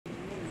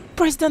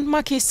President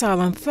Macky Sall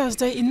on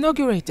Thursday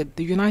inaugurated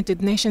the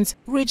United Nations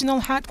regional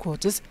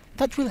headquarters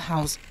that will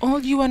house all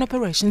UN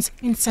operations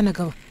in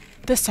Senegal.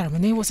 The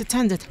ceremony was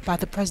attended by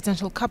the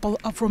presidential couple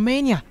of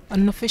Romania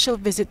on an official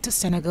visit to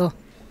Senegal.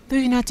 The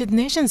United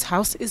Nations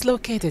house is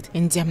located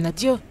in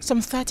Diamniadio,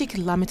 some 30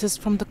 kilometers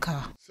from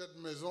Dakar.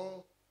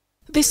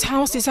 This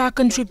house is our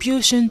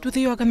contribution to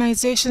the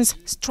organization's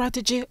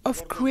strategy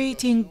of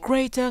creating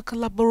greater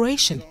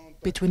collaboration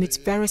between its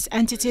various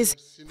entities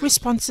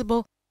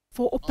responsible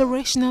for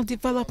operational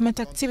development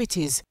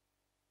activities,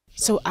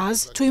 so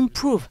as to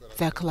improve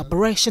their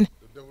collaboration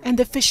and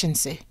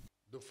efficiency.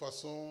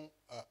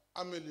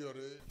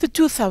 The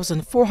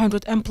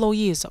 2,400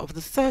 employees of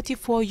the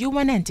 34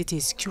 UN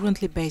entities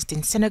currently based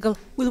in Senegal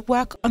will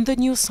work on the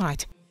new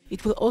site.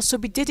 It will also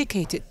be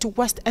dedicated to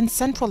West and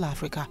Central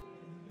Africa.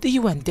 The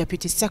UN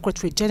Deputy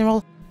Secretary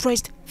General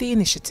praised the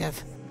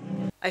initiative.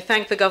 I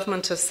thank the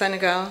government of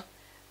Senegal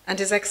and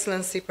His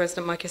Excellency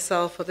President Macky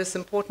Sall for this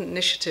important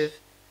initiative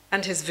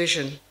and his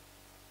vision.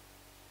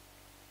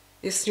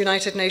 This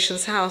United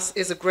Nations House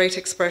is a great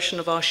expression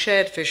of our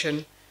shared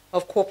vision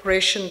of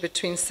cooperation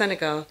between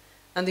Senegal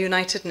and the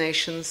United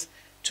Nations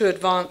to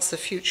advance a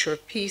future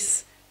of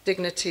peace,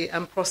 dignity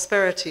and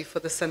prosperity for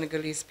the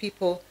Senegalese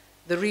people,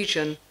 the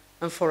region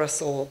and for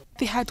us all.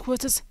 The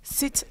headquarters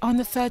sits on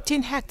a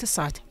 13-hectare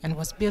site and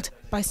was built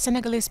by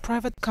Senegalese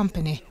private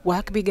company.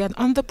 Work began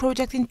on the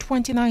project in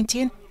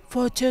 2019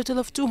 for a total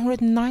of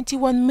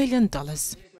 $291 million.